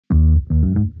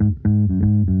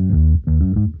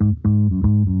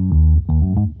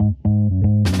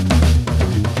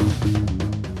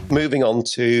moving on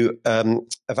to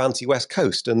Avanti West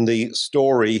Coast and the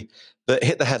story that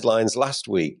hit the headlines last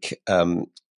week,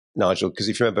 Nigel, because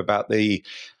if you remember about this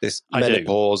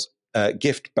menopause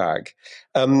gift bag.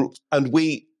 And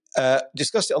we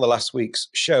discussed it on the last week's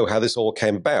show, how this all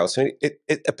came about. And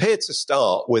it appeared to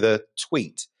start with a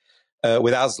tweet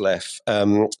with Aslef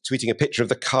tweeting a picture of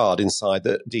the card inside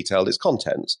that detailed its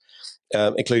contents,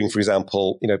 including, for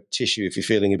example, tissue if you're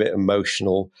feeling a bit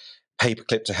emotional,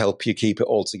 paperclip to help you keep it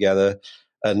all together,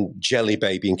 and jelly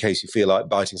baby in case you feel like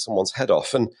biting someone's head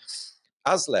off. And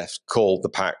Aslef called the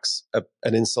packs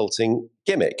an insulting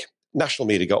gimmick. National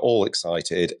media got all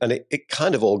excited, and it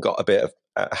kind of all got a bit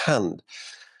out of hand.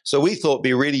 So we thought it'd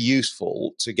be really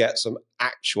useful to get some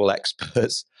actual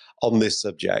experts on this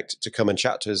subject to come and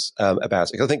chat to us about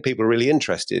it. Because I think people are really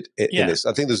interested in this.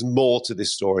 I think there's more to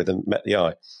this story than met the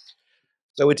eye.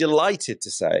 So we're delighted to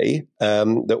say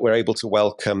that we're able to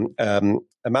welcome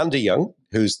Amanda Young,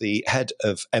 who's the head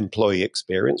of employee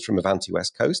experience from Avanti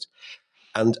West Coast,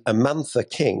 and Amantha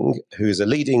King, who is a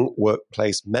leading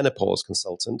workplace menopause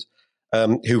consultant,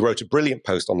 who wrote a brilliant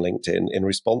post on LinkedIn in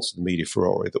response to the media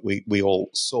furore that we all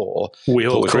saw. We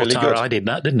all caught our eye in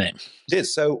that, didn't it? It did.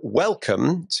 So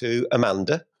welcome to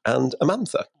Amanda and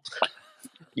Amantha.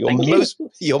 You're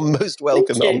most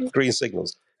welcome on Green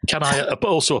Signals. Can I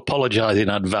also apologise in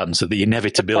advance of the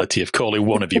inevitability of calling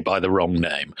one of you by the wrong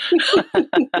name?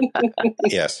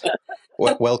 Yes.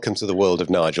 Welcome to the world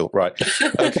of Nigel. Right.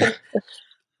 Okay.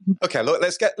 Okay. Look,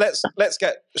 let's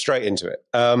get straight into it.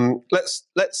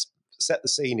 Let's set the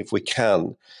scene if we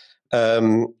can,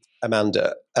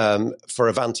 Amanda, for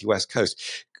Avanti West Coast.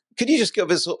 Could you just give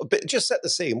us a bit? Just set the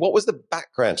scene. What was the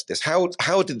background to this?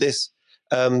 How did this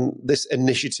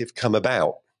initiative come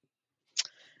about?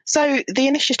 So the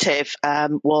initiative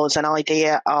was an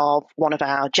idea of one of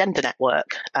our gender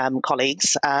network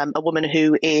colleagues, a woman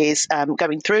who is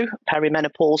going through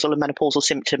perimenopausal and menopausal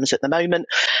symptoms at the moment,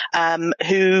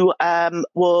 who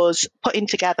was putting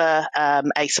together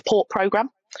a support programme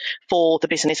for the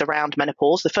business around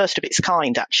menopause, the first of its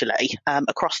kind actually,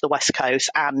 across the West Coast,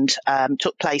 and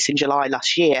took place in July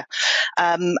last year.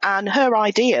 And her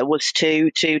idea was to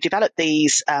develop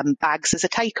these bags as a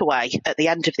takeaway at the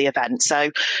end of the event.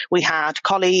 So we had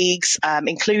colleagues,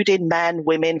 including men,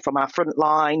 women from our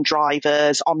frontline,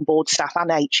 drivers, onboard staff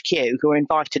and HQ, who were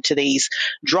invited to these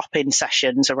drop-in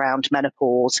sessions around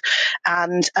menopause.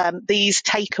 And these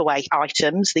takeaway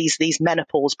items, these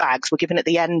menopause bags, were given at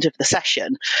the end of the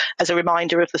session as a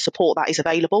reminder of the support that is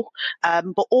available,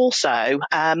 but also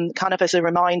kind of as a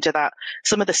reminder that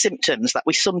some of the symptoms that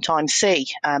we sometimes see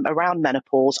around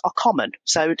menopause are common.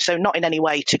 So not in any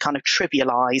way to kind of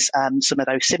trivialise some of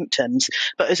those symptoms,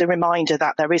 but as a reminder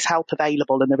that there is help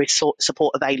available and there is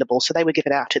support available. So they were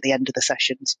given out at the end of the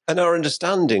sessions. And our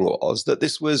understanding was that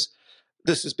this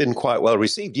has been quite well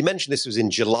received. You mentioned this was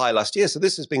in July last year, so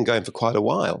this has been going for quite a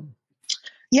while.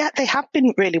 Yeah, they have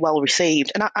been really well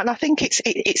received, and I think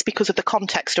it's because of the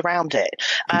context around it.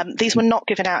 These were not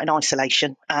given out in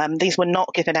isolation. These were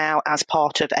not given out as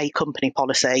part of a company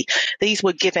policy. These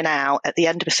were given out at the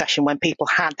end of a session when people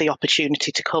had the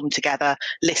opportunity to come together,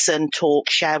 listen, talk,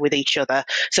 share with each other.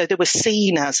 So they were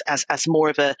seen as more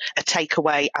of a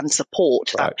takeaway and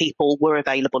support that people were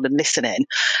available and listening.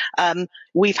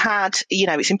 We've had,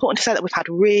 it's important to say that we've had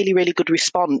really, really good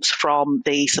response from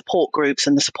the support groups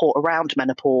and the support around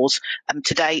menopause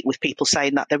to date, with people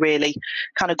saying that they're really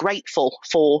kind of grateful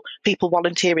for people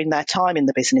volunteering their time in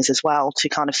the business as well to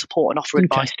kind of support and offer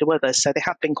advice to others. So they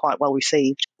have been quite well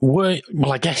received. Well,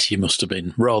 I guess you must have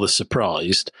been rather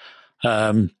surprised.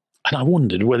 And I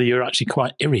wondered whether you're actually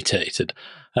quite irritated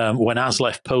when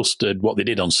Aslef posted what they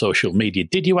did on social media.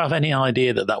 Did you have any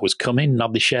idea that was coming?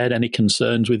 Have they shared any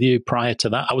concerns with you prior to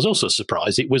that? I was also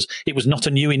surprised it was not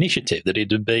a new initiative, that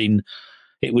it had been.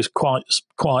 It was quite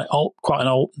old,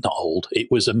 not old. It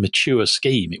was a mature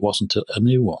scheme. It wasn't a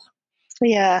new one.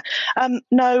 Yeah.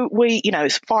 No, we,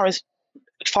 as far as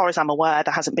I'm aware,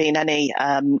 there hasn't been any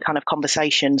kind of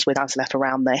conversations with Aslef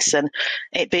around this, and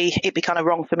it'd be kind of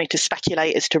wrong for me to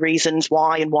speculate as to reasons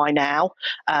why and why now,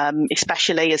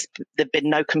 especially as there've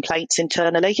been no complaints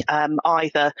internally,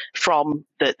 either from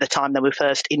the time they were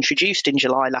first introduced in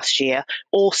July last year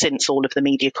or since all of the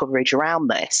media coverage around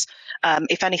this.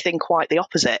 If anything, quite the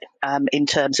opposite in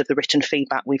terms of the written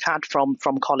feedback we've had from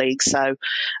colleagues. So,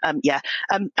 am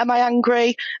I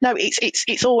angry? No,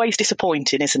 it's always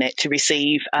disappointing, isn't it, to receive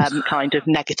receive kind of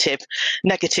negative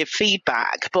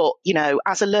feedback. But, you know,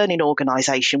 as a learning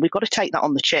organisation, we've got to take that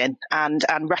on the chin and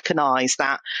recognise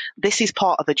that this is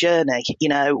part of a journey. You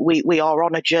know, we are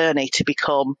on a journey to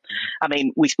become, I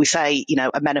mean, we say, you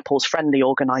know, a menopause friendly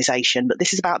organisation, but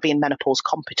this is about being menopause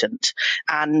competent.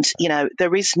 And, you know,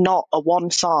 there is not a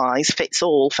one size fits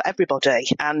all for everybody.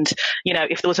 And, you know,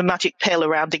 if there was a magic pill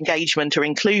around engagement or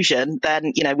inclusion,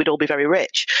 then, you know, we'd all be very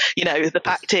rich. You know, the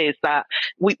fact is that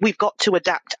we've got to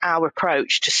adapt our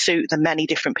approach to suit the many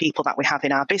different people that we have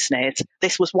in our business.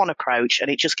 This was one approach, and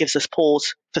it just gives us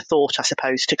pause for thought, I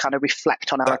suppose, to kind of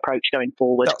reflect on our approach going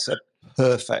forward. That's a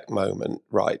perfect moment,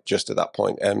 right, just at that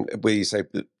point. And where you say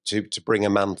to bring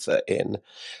Amantha in.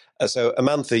 So,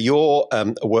 Amantha, you're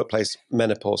a workplace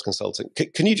menopause consultant.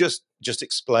 Can you just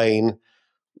explain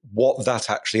what that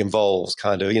actually involves?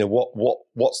 Kind of, you know,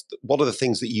 what are the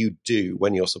things that you do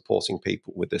when you're supporting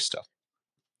people with this stuff?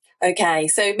 Okay,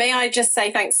 so may I just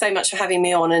say thanks so much for having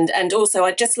me on, and also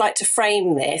I'd just like to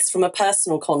frame this from a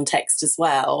personal context as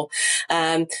well,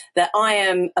 that I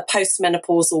am a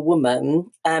postmenopausal woman.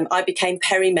 I became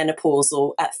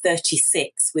perimenopausal at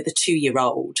 36 with a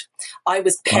 2-year-old. I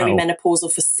was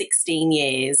perimenopausal for 16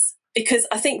 years, because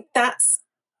I think that's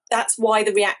why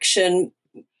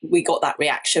we got that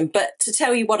reaction. But to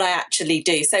tell you what I actually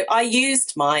do, so I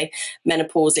used my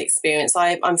menopause experience.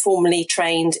 I'm formally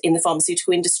trained in the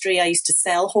pharmaceutical industry. I used to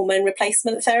sell hormone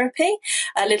replacement therapy.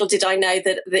 Little did I know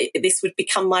that this would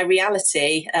become my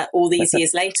reality all these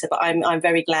years later, but I'm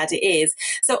very glad it is.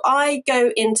 So I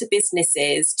go into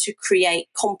businesses to create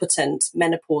competent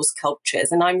menopause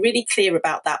cultures, and I'm really clear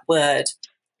about that word.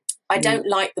 I don't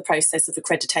like the process of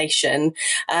accreditation.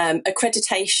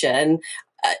 Accreditation,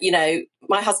 you know,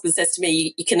 my husband says to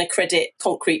me, you can accredit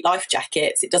concrete life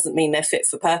jackets. It doesn't mean they're fit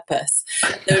for purpose.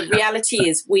 The reality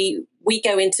is we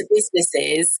go into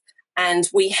businesses and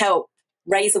we help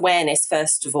raise awareness,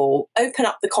 first of all, open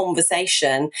up the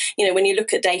conversation. You know, when you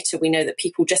look at data, we know that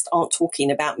people just aren't talking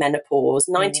about menopause.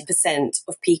 90%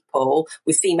 of people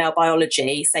with female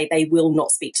biology say they will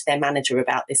not speak to their manager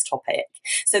about this topic.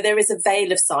 So there is a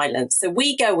veil of silence. So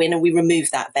we go in and we remove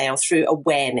that veil through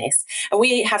awareness. And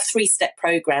we have 3-step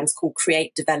programs called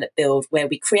Create, Develop, Build, where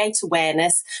we create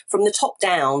awareness from the top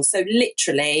down. So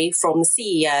literally from the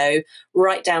CEO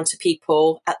right down to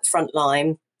people at the front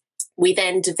line. We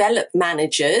then develop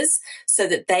managers so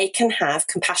that they can have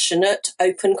compassionate,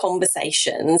 open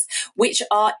conversations, which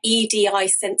are EDI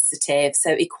sensitive,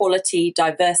 so equality,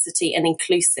 diversity, and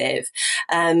inclusive.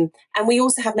 And we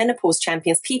also have menopause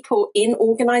champions, people in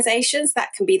organisations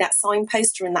that can be that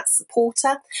signposter and that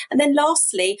supporter. And then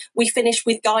lastly, we finish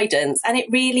with guidance. And it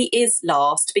really is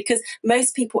last, because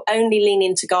most people only lean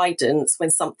into guidance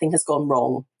when something has gone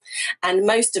wrong. And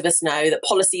most of us know that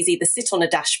policies either sit on a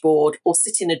dashboard or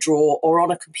sit in a drawer or on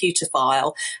a computer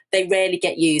file. They rarely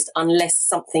get used unless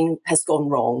something has gone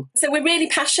wrong. So we're really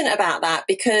passionate about that,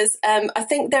 because I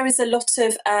think there is a lot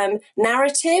of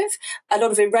narrative, a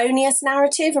lot of erroneous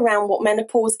narrative around what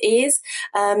menopause is.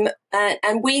 And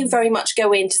we very much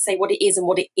go in to say what it is and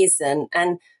what it isn't.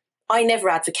 And I never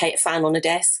advocate a fan on a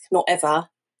desk, not ever,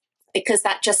 because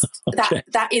that just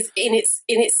that is in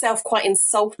itself quite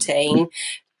insulting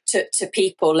to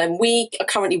people. And we are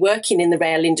currently working in the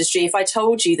rail industry. If I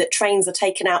told you that trains are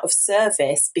taken out of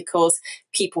service because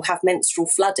people have menstrual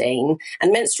flooding,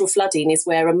 and menstrual flooding is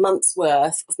where a month's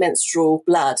worth of menstrual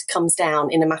blood comes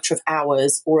down in a matter of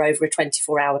hours or over a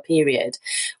 24-hour period.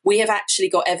 We have actually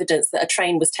got evidence that a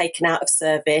train was taken out of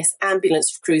service,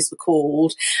 ambulance crews were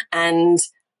called, and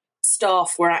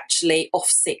staff were actually off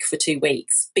sick for 2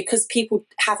 weeks because people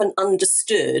haven't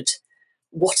understood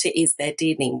what it is they're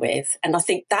dealing with. And I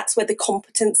think that's where the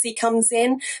competency comes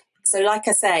in. So like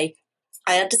I say,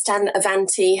 I understand that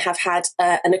Avanti have had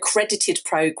an accredited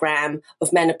programme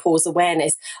of menopause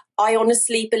awareness. I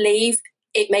honestly believe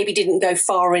it maybe didn't go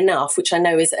far enough, which I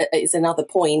know is another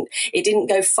point. It didn't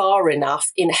go far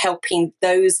enough in helping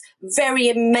those very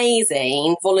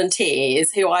amazing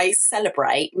volunteers who I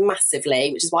celebrate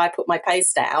massively, which is why I put my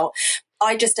post out.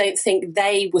 I just don't think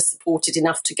they were supported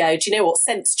enough to go, do you know what,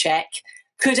 sense check.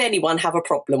 Could anyone have a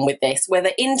problem with this,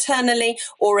 whether internally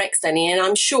or externally? And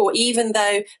I'm sure, even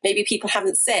though maybe people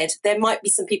haven't said, there might be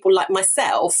some people like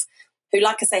myself who,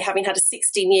 like I say, having had a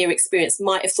 16-year experience,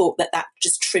 might have thought that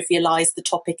just trivialised the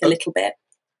topic a little bit.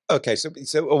 Okay, so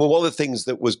one of the things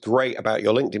that was great about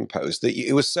your LinkedIn post, that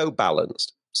it was so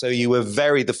balanced. So you were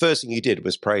the first thing you did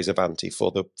was praise Avanti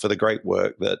for the great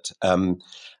work that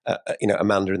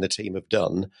Amanda and the team have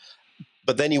done.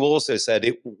 But then you also said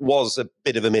it was a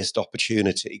bit of a missed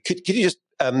opportunity. Could you just,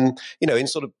 in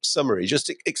sort of summary,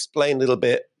 just explain a little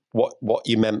bit what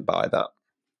you meant by that?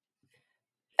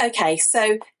 Okay,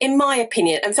 so in my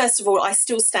opinion, and first of all, I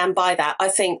still stand by that. I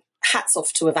think hats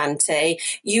off to Avanti.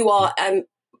 You are,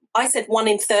 I said 1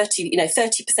 in 30,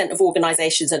 30% of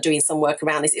organisations are doing some work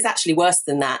around this. It's actually worse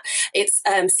than that. It's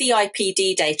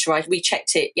CIPD data. We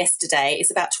checked it yesterday.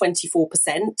 It's about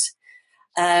 24%.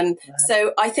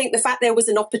 So I think the fact there was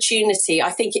an opportunity,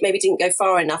 I think it maybe didn't go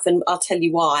far enough, and I'll tell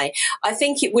you why. I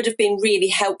think it would have been really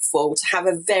helpful to have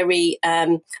a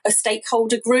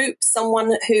stakeholder group,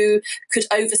 someone who could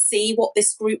oversee what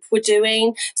this group were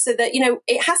doing, so that,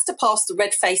 it has to pass the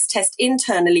red face test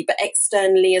internally, but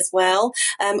externally as well.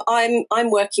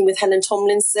 I'm working with Helen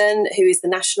Tomlinson, who is the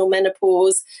National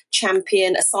Menopause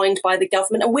Champion assigned by the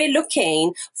government, and we're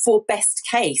looking for best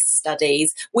case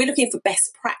studies. We're looking for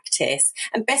best practice.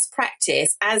 And best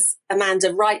practice, as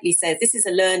Amanda rightly says, this is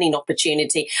a learning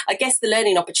opportunity. I guess the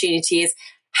learning opportunity is,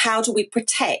 how do we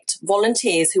protect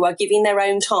volunteers who are giving their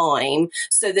own time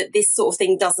so that this sort of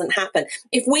thing doesn't happen?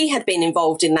 If we had been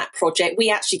involved in that project, we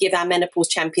actually give our menopause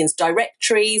champions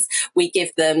directories, we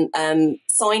give them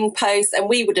signposts, and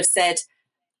we would have said,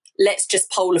 let's just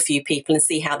poll a few people and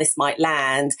see how this might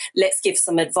land. Let's give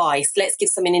some advice. Let's give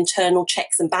some internal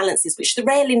checks and balances, which the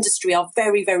rail industry are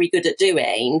very, very good at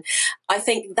doing. I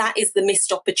think that is the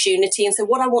missed opportunity. And so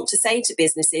what I want to say to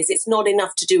businesses, it's not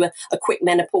enough to do a quick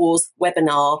menopause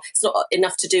webinar. It's not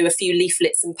enough to do a few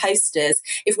leaflets and posters.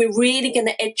 If we're really going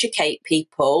to educate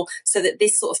people so that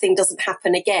this sort of thing doesn't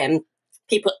happen again,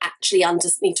 people actually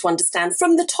need to understand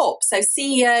from the top. So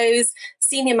CEOs,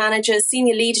 senior managers,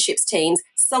 senior leadership teams,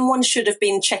 someone should have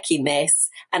been checking this.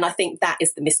 And I think that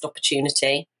is the missed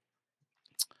opportunity.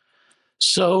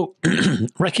 So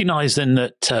recognising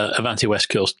that Avanti West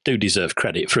Coast do deserve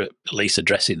credit for at least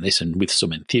addressing this, and with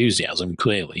some enthusiasm,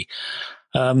 clearly.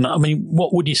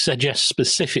 What would you suggest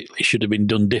specifically should have been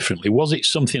done differently? Was it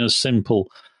something as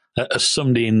simple as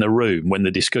somebody in the room when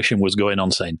the discussion was going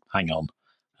on saying, hang on,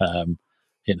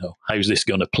 how's this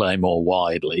going to play more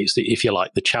widely? It's, if you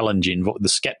like, the challenging, the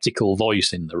sceptical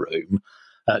voice in the room.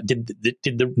 Did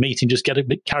the meeting just get a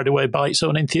bit carried away by its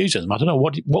own enthusiasm? I don't know.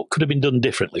 What could have been done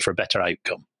differently for a better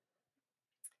outcome?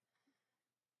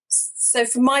 So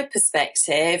from my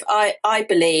perspective, I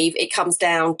believe it comes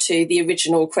down to the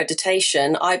original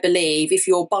accreditation. I believe if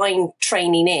you're buying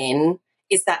training in,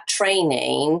 is that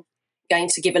training going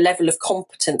to give a level of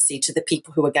competency to the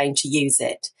people who are going to use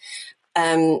it?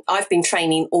 I've been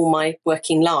training all my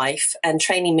working life, and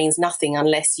training means nothing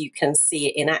unless you can see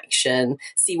it in action,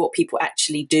 see what people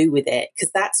actually do with it, because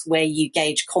that's where you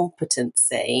gauge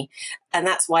competency. And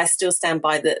that's why I still stand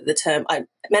by the term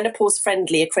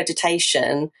menopause-friendly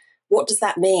accreditation. What does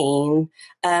that mean?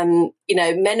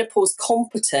 Menopause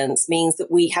competence means that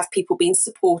we have people being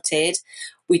supported.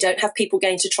 We don't have people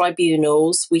going to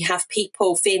tribunals. We have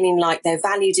people feeling like they're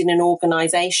valued in an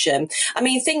organisation. I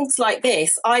mean, things like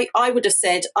this, I would have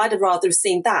said I'd have rather have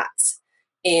seen that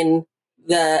in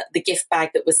the gift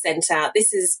bag that was sent out.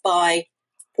 This is by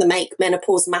the Make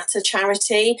Menopause Matter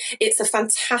charity. It's a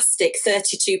fantastic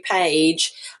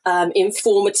 32-page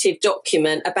informative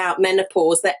document about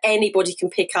menopause that anybody can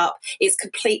pick up. It's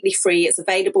completely free. It's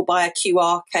available by a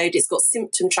QR code. It's got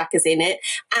symptom trackers in it,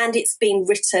 and it's been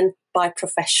written by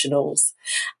professionals.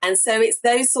 And so it's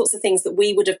those sorts of things that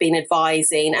we would have been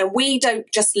advising. And we don't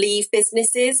just leave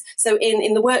businesses. So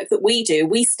in the work that we do,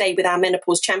 we stay with our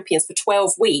menopause champions for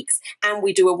 12 weeks and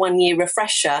we do a 1-year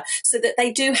refresher so that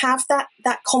they do have that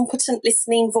competent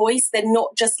listening voice. They're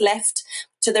not just left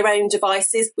to their own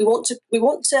devices. We want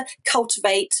to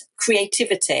cultivate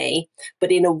creativity,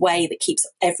 but in a way that keeps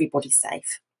everybody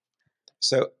safe.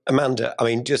 So, Amanda, I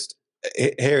mean, just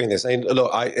hearing this,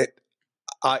 look,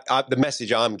 the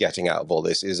message I'm getting out of all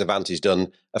this is Avanti's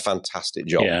done a fantastic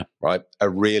job, right?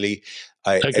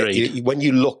 When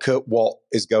you look at what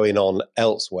is going on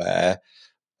elsewhere,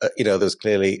 there's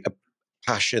clearly a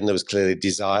passion, there was clearly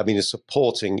desire. I mean, it's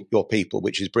supporting your people,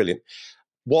 which is brilliant.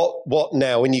 What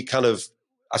now, when you kind of,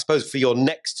 I suppose, for your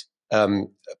next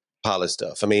pile of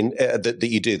stuff, I mean, that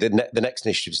you do, the next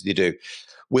initiatives that you do,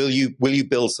 will you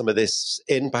build some of this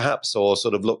in perhaps, or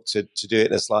sort of look to do it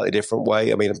in a slightly different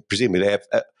way? I mean, presumably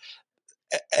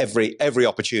every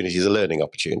opportunity is a learning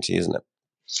opportunity, isn't it?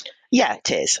 Yeah,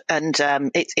 it is, and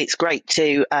it's great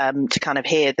to kind of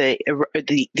hear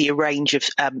the range of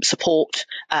support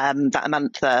that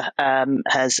Amanda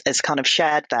has kind of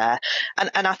shared there,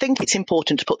 and I think it's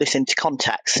important to put this into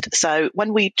context. So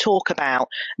when we talk about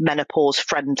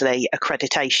menopause-friendly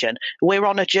accreditation, we're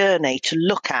on a journey to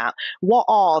look at what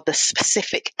are the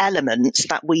specific elements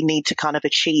that we need to kind of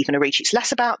achieve and reach. It's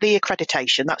less about the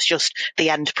accreditation; that's just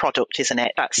the end product, isn't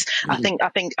it? That's I think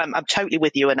I'm totally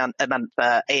with you, and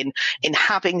Amanda, in in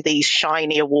having these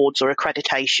shiny awards or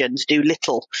accreditations do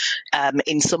little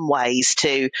in some ways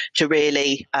to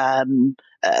really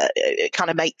kind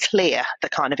of make clear the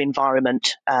kind of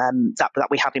environment that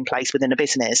we have in place within a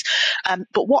business.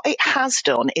 But what it has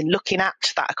done in looking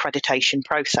at that accreditation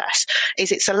process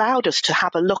is it's allowed us to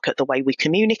have a look at the way we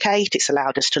communicate. It's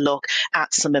allowed us to look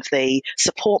at some of the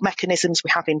support mechanisms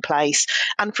we have in place.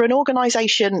 And for an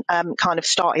organisation kind of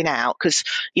starting out, because,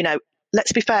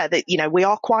 let's be fair that, we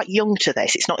are quite young to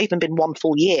this. It's not even been one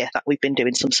full year that we've been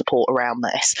doing some support around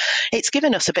this. It's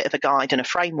given us a bit of a guide and a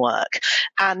framework.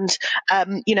 And,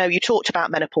 you talked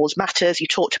about Menopause Matters, you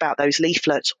talked about those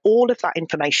leaflets. All of that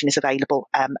information is available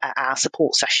at our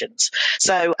support sessions.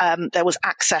 So there was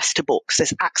access to books,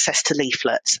 there's access to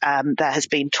leaflets, there has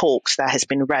been talks, there has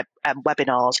been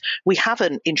webinars. We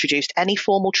haven't introduced any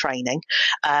formal training.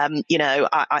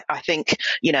 I think,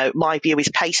 my view is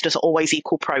pace doesn't always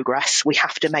equal progress. We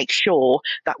have to make sure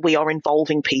that we are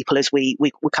involving people as we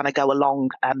kind of go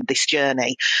along this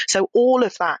journey. So all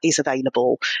of that is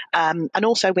available. And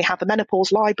also we have a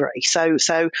menopause library. So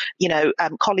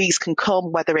colleagues can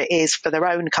come, whether it is for their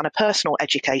own kind of personal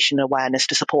education and awareness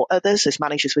to support others as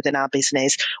managers within our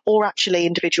business, or actually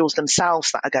individuals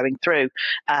themselves that are going through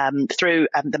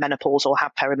the menopause or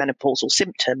have perimenopausal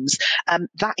symptoms.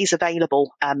 That is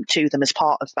available to them as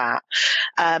part of that.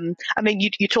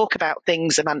 You talk about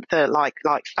things, Amantha,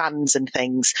 like fans and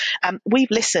things.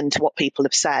 We've listened to what people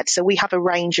have said, so we have a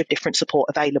range of different support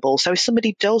available. So if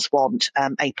somebody does want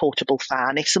a portable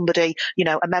fan, if somebody,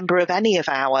 a member of any of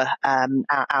our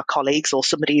colleagues or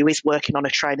somebody who is working on a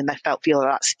train and they feel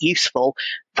that's useful,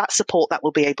 that support that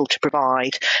we'll be able to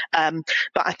provide. But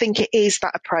I think it is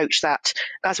that approach that,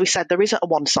 as we said, there isn't a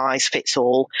one size fits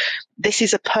all. This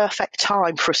is a perfect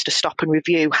time for us to stop and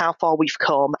review how far we've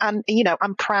come. And,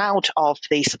 I'm proud of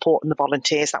the support and the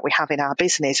volunteers that we have in our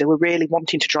business who are really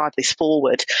wanting to drive this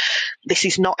forward. This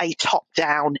is not a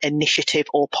top-down initiative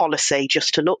or policy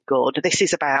just to look good. This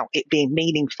is about it being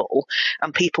meaningful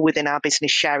and people within our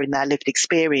business sharing their lived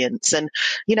experience. And,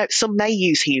 some may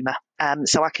use humour.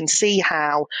 So I can see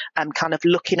how kind of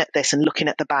looking at this and looking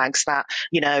at the bags that,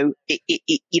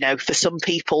 for some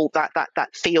people that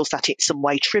feels that it's some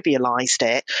way trivialised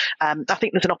it. I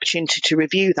think there's an opportunity to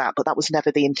review that, but that was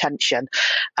never the intention.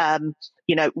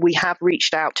 We have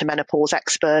reached out to menopause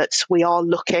experts. We are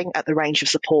looking at the range of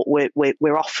support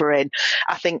we're offering.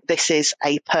 I think this is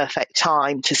a perfect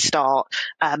time to start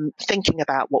thinking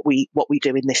about what we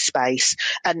do in this space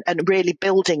and really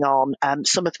building on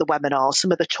some of the webinars,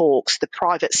 some of the talks, the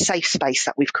private safe space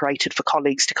that we've created for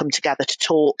colleagues to come together to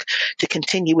talk, to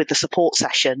continue with the support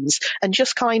sessions and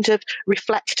just kind of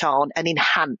reflect on and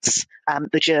enhance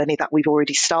the journey that we've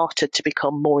already started to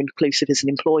become more inclusive as an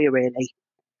employer, really.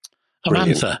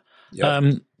 Amantha,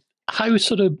 Yep. how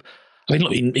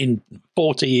look, in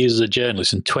 40 years as a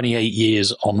journalist and 28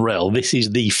 years on rail, this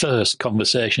is the first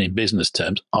conversation in business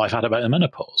terms I've had about the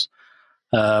menopause.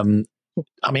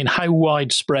 How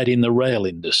widespread in the rail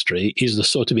industry is the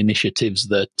sort of initiatives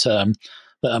that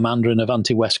Amanda and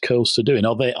Avanti West Coast are doing?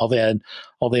 Are they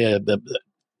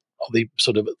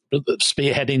sort of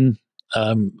spearheading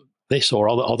this, or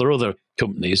are there other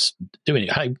companies doing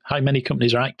it? How many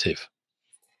companies are active?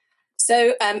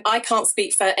 So I can't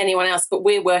speak for anyone else, but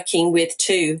we're working with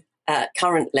two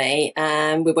currently.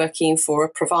 We're working for a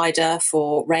provider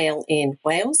for rail in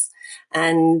Wales.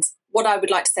 And what I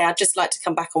would like to say, I'd just like to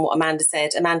come back on what Amanda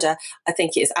said. Amanda, I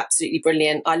think it is absolutely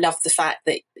brilliant. I love the fact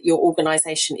that your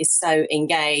organisation is so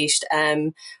engaged.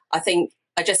 I think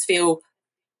I just feel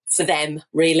for them,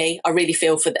 really. I really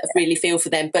feel for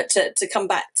them. But to come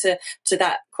back to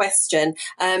that question,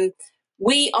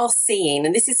 we are seeing,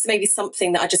 and this is maybe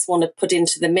something that I just want to put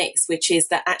into the mix, which is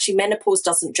that actually menopause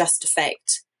doesn't just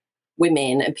affect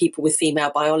women and people with female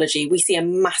biology. We see a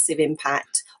massive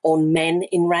impact on men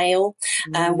in rail.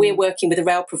 We're working with a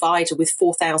rail provider with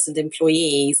 4,000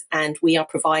 employees, and we are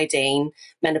providing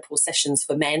menopause sessions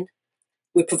for men.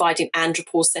 We're providing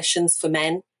andropause sessions for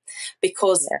men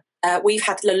because we've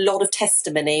had a lot of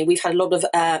testimony. We've had a lot of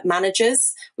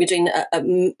managers. We're doing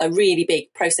a really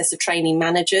big process of training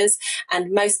managers,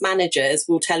 and most managers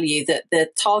will tell you that the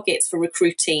targets for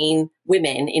recruiting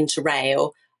women into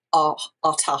rail are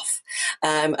tough.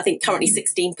 I think currently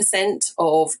 16%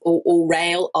 of all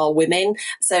rail are women.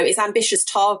 So it's ambitious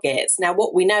targets. Now,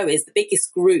 what we know is the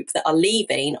biggest group that are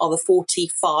leaving are the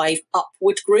 45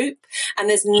 upward group. And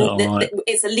it's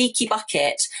a leaky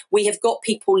bucket. We have got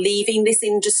people leaving this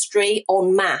industry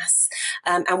en masse,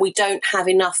 and we don't have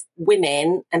enough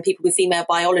women and people with female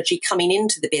biology coming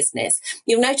into the business.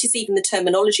 You'll notice even the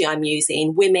terminology I'm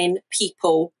using, women,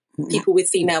 people with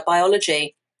female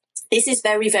biology. This is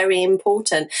very, very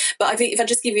important. But I think if I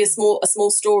just give you a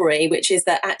small story, which is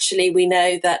that actually we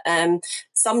know that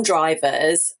some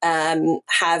drivers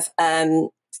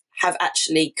have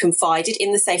actually confided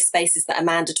in the safe spaces that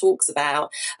Amanda talks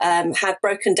about, have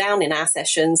broken down in our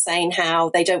sessions saying how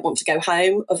they don't want to go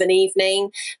home of an evening.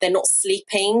 They're not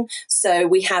sleeping. So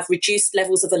we have reduced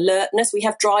levels of alertness. We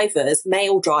have drivers,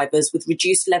 male drivers, with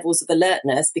reduced levels of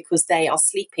alertness because they are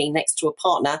sleeping next to a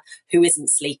partner who isn't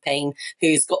sleeping,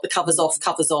 who's got the covers off,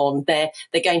 covers on. They're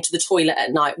going to the toilet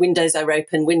at night. Windows are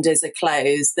open, windows are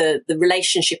closed. The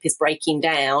relationship is breaking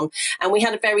down. And we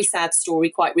had a very sad story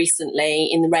quite recently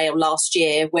in the rail last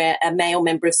year where a male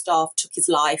member of staff took his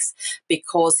life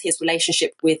because his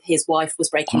relationship with his wife was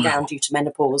breaking down due to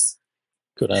menopause.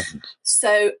 Good heavens.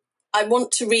 So I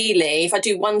want to really, if I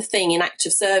do one thing in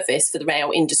active service for the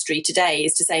rail industry today,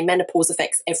 is to say menopause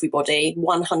affects everybody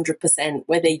 100%,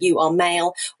 whether you are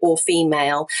male or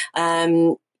female.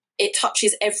 It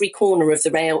touches every corner of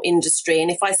the rail industry. And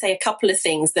if I say a couple of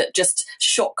things that just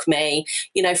shock me,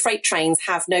 freight trains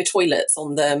have no toilets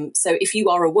on them. So if you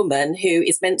are a woman who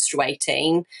is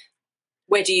menstruating,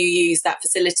 where do you use that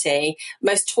facility?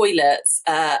 Most toilets,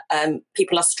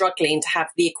 people are struggling to have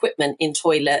the equipment in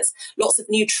toilets. Lots of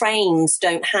new trains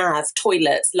don't have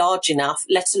toilets large enough,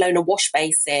 let alone a wash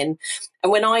basin.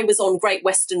 And when I was on Great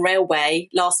Western Railway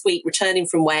last week, returning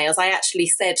from Wales, I actually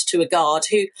said to a guard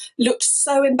who looked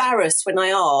so embarrassed when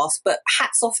I asked, but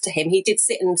hats off to him, he did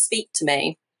sit and speak to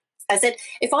me. I said,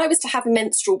 if I was to have a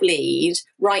menstrual bleed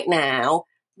right now,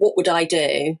 what would I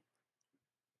do?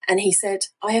 And he said,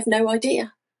 I have no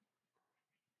idea.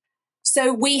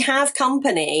 So we have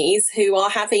companies who are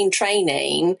having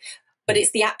training, but it's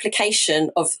the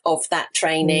application of that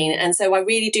training. And so I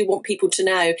really do want people to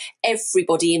know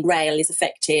everybody in rail is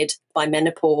affected by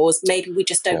menopause. Maybe we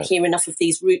just don't hear enough of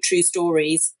these true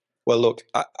stories. Well, look,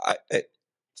 I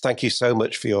thank you so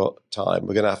much for your time.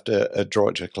 We're going to have to draw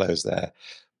it to a close there.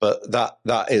 But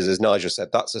that is, as Nigel said,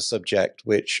 that's a subject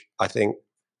which I think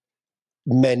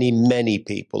many, many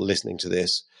people listening to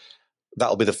this,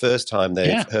 that'll be the first time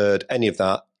they've heard any of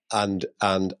that. And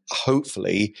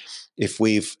hopefully, if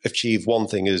we've achieved one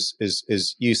thing, as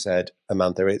you said,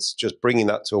 Amanda, it's just bringing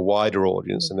that to a wider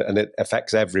audience, and it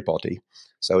affects everybody.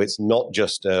 So it's not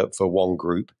just for one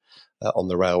group on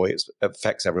the railway, it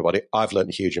affects everybody. I've learned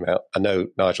a huge amount. I know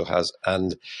Nigel has.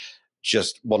 And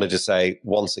just wanted to say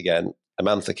once again,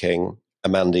 Amanda King,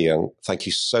 Amanda Young, thank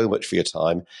you so much for your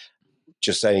time.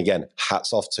 Just saying again,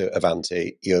 hats off to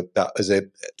Avanti. You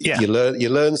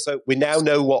learn. So we now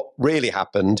know what really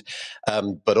happened,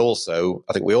 but also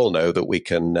I think we all know that we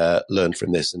can learn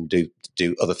from this and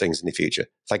do other things in the future.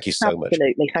 Thank you so much.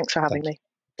 Absolutely. Thanks for having me.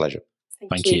 Pleasure.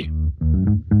 Thank you.